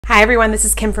Hi everyone, this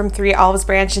is Kim from 3 Olives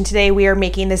Branch, and today we are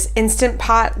making this Instant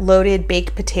Pot loaded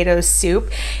baked potato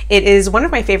soup. It is one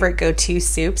of my favorite go-to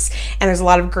soups, and there's a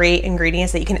lot of great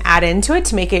ingredients that you can add into it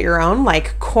to make it your own,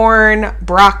 like corn,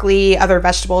 broccoli, other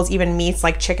vegetables, even meats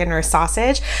like chicken or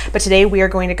sausage. But today we are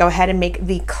going to go ahead and make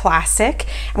the classic.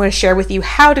 I'm going to share with you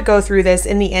how to go through this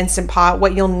in the Instant Pot,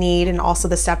 what you'll need, and also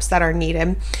the steps that are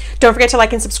needed. Don't forget to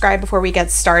like and subscribe before we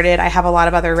get started. I have a lot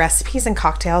of other recipes and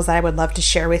cocktails that I would love to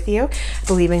share with you. I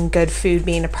believe in good food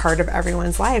being a part of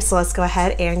everyone's life. So let's go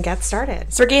ahead and get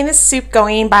started. So we're getting this soup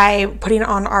going by putting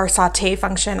on our saute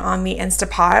function on the Instant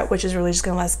Pot, which is really just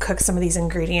going to let us cook some of these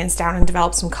ingredients down and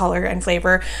develop some color and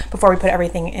flavor before we put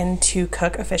everything in to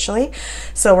cook officially.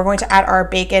 So we're going to add our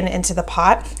bacon into the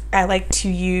pot. I like to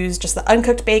use just the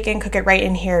uncooked bacon, cook it right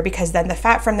in here, because then the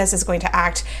fat from this is going to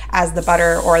act as the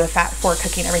butter or the fat for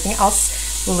cooking everything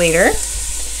else later.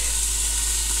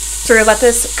 So we're gonna let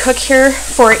this cook here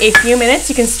for a few minutes.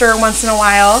 You can stir once in a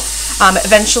while.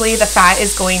 Eventually the fat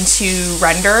is going to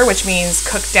render, which means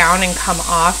cook down and come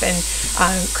off, and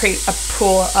create a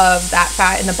pool of that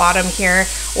fat in the bottom here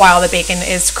while the bacon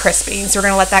is crispy. So we're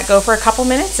gonna let that go for a couple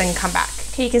minutes and come back.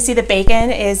 Okay, you can see the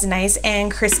bacon is nice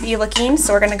and crispy looking,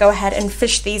 so we're gonna go ahead and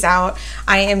fish these out.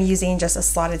 I am using just a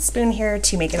slotted spoon here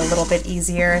to make it a little bit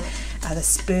easier. The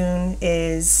spoon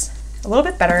is a little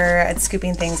bit better at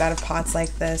scooping things out of pots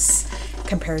like this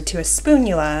compared to a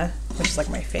spoonula, which is like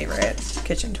my favorite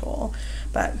kitchen tool.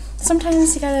 But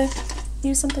sometimes you gotta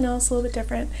use something else a little bit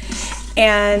different.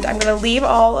 And I'm gonna leave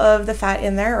all of the fat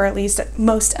in there, or at least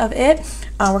most of it.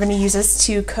 We're gonna use this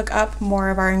to cook up more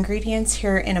of our ingredients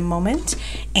here in a moment.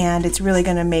 And it's really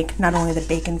gonna make not only the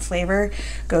bacon flavor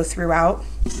go throughout,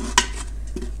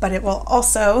 but it will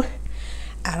also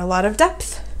add a lot of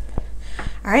depth.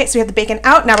 All right, so we have the bacon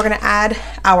out. Now we're gonna add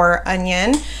our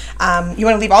onion. You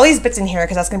wanna leave all these bits in here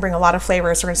because that's gonna bring a lot of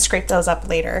flavor, so we're gonna scrape those up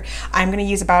later. I'm gonna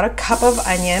use about a cup of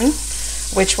onion,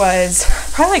 which was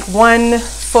probably like one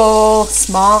full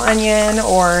small onion,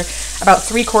 or about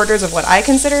 3/4 of what I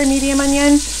consider a medium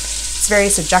onion. It's very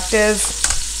subjective.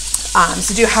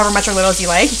 So do however much or little as you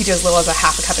like. You can do as little as a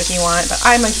half a cup if you want, but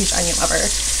I'm a huge onion lover.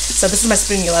 So this is my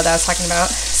spoonula that I was talking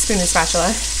about, spoon and spatula.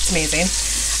 It's amazing.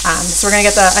 So we're gonna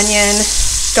get the onion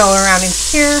going around in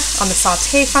here on the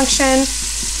saute function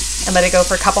and let it go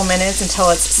for a couple minutes until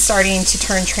it's starting to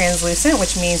turn translucent,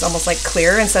 which means almost like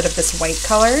clear instead of this white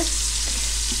color.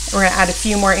 And we're gonna add a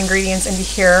few more ingredients into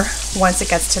here once it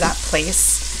gets to that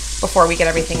place before we get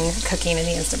everything cooking in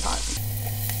the Instant Pot.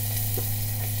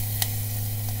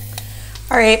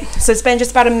 All right, so it's been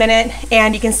just about a minute,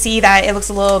 and you can see that it looks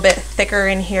a little bit thicker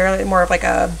in here, more of like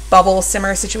a bubble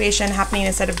simmer situation happening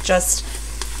instead of just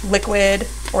liquid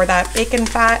or that bacon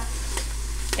fat.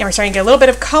 And we're starting to get a little bit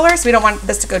of color, so we don't want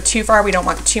this to go too far. We don't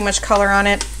want too much color on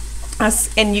it.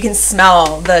 And you can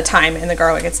smell the thyme and the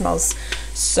garlic. It smells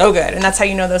so good, and that's how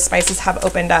you know those spices have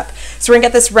opened up. So we're gonna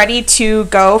get this ready to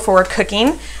go for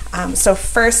cooking. So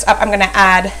first up, I'm gonna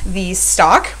add the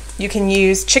stock. You can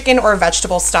use chicken or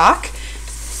vegetable stock.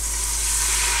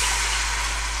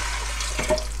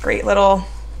 Great little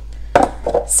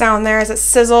sound there as it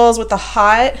sizzles with the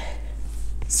hot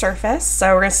surface.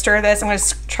 So we're gonna stir this. I'm gonna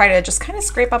try to just kind of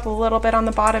scrape up a little bit on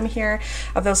the bottom here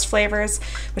of those flavors,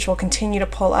 which will continue to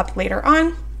pull up later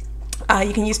on.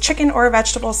 You can use chicken or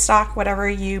vegetable stock, whatever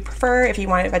you prefer, if you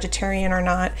want it vegetarian or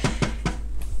not.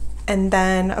 And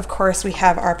then of course we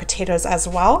have our potatoes as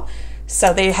well.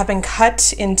 So they have been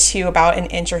cut into about 1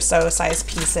 inch or so size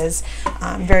pieces,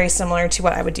 very similar to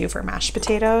what I would do for mashed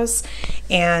potatoes.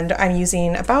 And I'm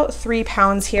using about 3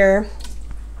 pounds here.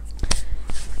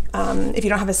 If you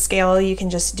don't have a scale, you can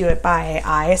just do it by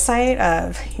eyesight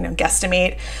of,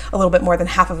 guesstimate a little bit more than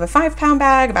half of a 5-pound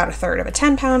bag, about 1/3 of a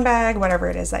 10-pound bag, whatever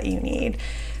it is that you need.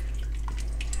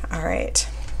 All right,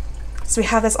 so we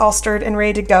have this all stirred and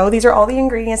ready to go. These are all the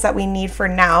ingredients that we need for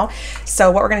now. So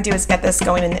what we're gonna do is get this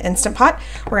going in the Instant Pot.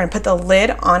 We're gonna put the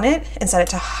lid on it and set it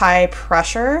to high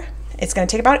pressure. It's gonna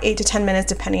take about 8 to 10 minutes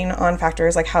depending on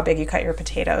factors like how big you cut your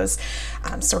potatoes.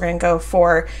 So we're gonna go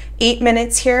for 8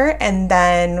 minutes here, and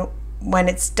then when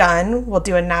it's done, we'll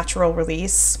do a natural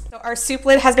release. So our soup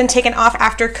lid has been taken off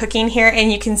after cooking here,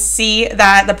 and you can see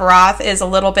that the broth is a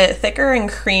little bit thicker and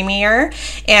creamier,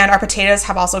 and our potatoes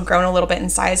have also grown a little bit in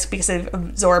size because they've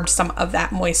absorbed some of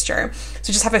that moisture.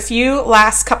 So just have a few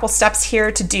last couple steps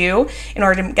here to do in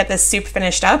order to get this soup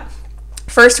finished up.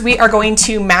 First, we are going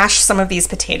to mash some of these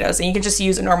potatoes, and you can just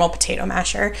use a normal potato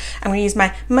masher. I'm gonna use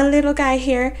my little guy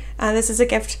here. This is a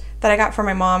gift that I got from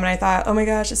my mom, and I thought, oh my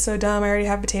gosh, it's so dumb, I already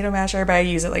have a potato masher, but I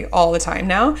use it like all the time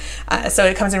now. So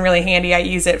it comes in really handy. I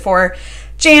use it for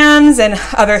jams and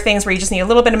other things where you just need a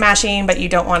little bit of mashing, but you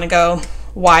don't want to go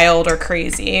wild or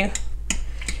crazy.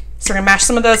 So we're gonna mash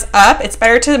some of those up. It's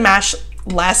better to mash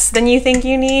less than you think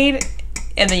you need,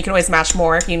 and then you can always mash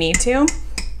more if you need to.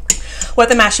 What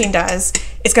the mashing does,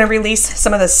 it's going to release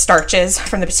some of the starches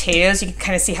from the potatoes. You can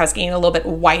kind of see how it's getting a little bit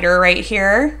whiter right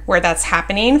here where that's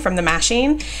happening from the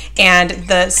mashing. And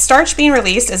the starch being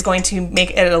released is going to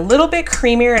make it a little bit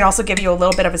creamier and also give you a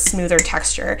little bit of a smoother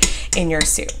texture in your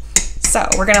soup. So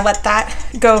we're going to let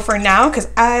that go for now because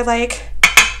I like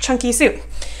chunky soup.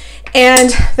 And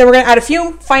then we're going to add a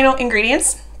few final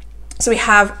ingredients. So we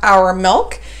have our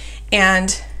milk,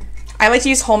 and I like to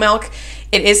use whole milk.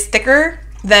 It is thicker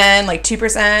than like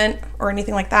 2% or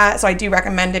anything like that. So I do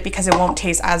recommend it because it won't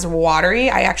taste as watery.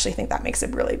 I actually think that makes a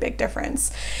really big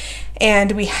difference.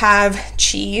 And we have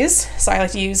cheese. So I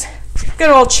like to use good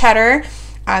old cheddar.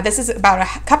 This is about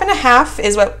 1.5 cups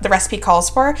is what the recipe calls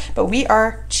for, but we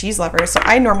are cheese lovers. So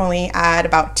I normally add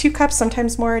about 2 cups,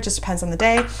 sometimes more, it just depends on the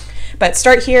day. But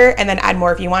start here and then add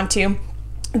more if you want to.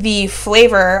 The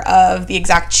flavor of the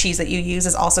exact cheese that you use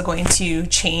is also going to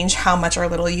change how much or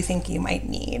little you think you might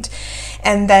need.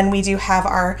 And then we do have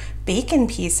our bacon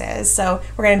pieces. So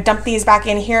we're going to dump these back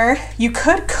in here. You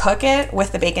could cook it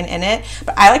with the bacon in it,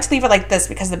 but I like to leave it like this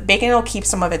because the bacon will keep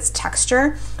some of its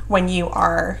texture when you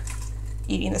are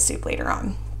eating the soup later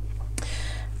on.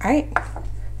 All right,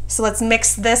 so let's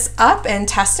mix this up and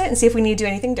test it and see if we need to do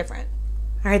anything different.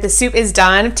 All right, the soup is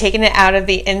done. I've taken it out of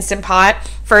the Instant Pot.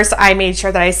 First, I made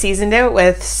sure that I seasoned it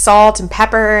with salt and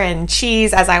pepper and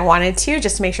cheese as I wanted to,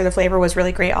 just to make sure the flavor was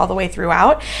really great all the way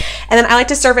throughout. And then I like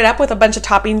to serve it up with a bunch of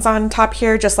toppings on top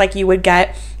here, just like you would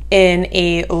get in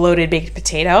a loaded baked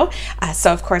potato.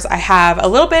 So of course I have a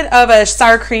little bit of a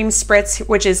sour cream spritz,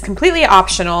 which is completely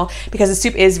optional because the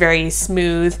soup is very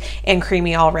smooth and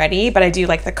creamy already, but I do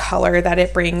like the color that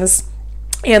it brings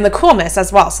and the coolness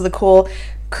as well. So the cool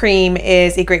cream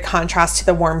is a great contrast to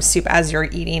the warm soup as you're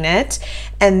eating it.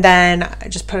 And then I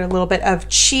just put a little bit of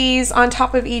cheese on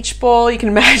top of each bowl. You can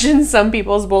imagine some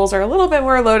people's bowls are a little bit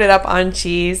more loaded up on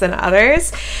cheese than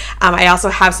others. I also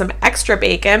have some extra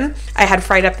bacon. I had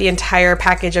fried up the entire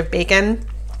package of bacon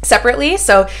separately,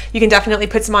 so you can definitely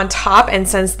put some on top, and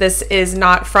since this is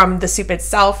not from the soup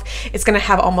itself, it's going to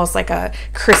have almost like a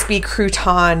crispy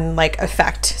crouton like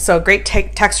effect, so great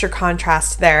texture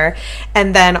contrast there.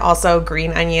 And then also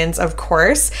green onions, of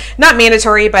course, not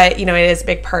mandatory, but you know, it is a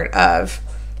big part of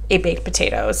a baked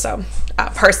potato. So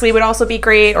parsley would also be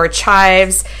great, or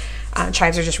chives.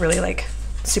 Chives are just really like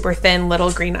super thin little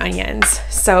green onions.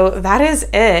 So that is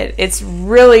it. It's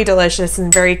really delicious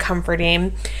and very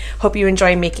comforting. Hope you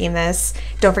enjoy making this.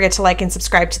 Don't forget to like and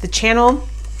subscribe to the channel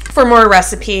for more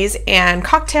recipes and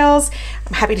cocktails.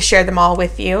 I'm happy to share them all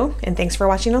with you, and thanks for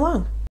watching along.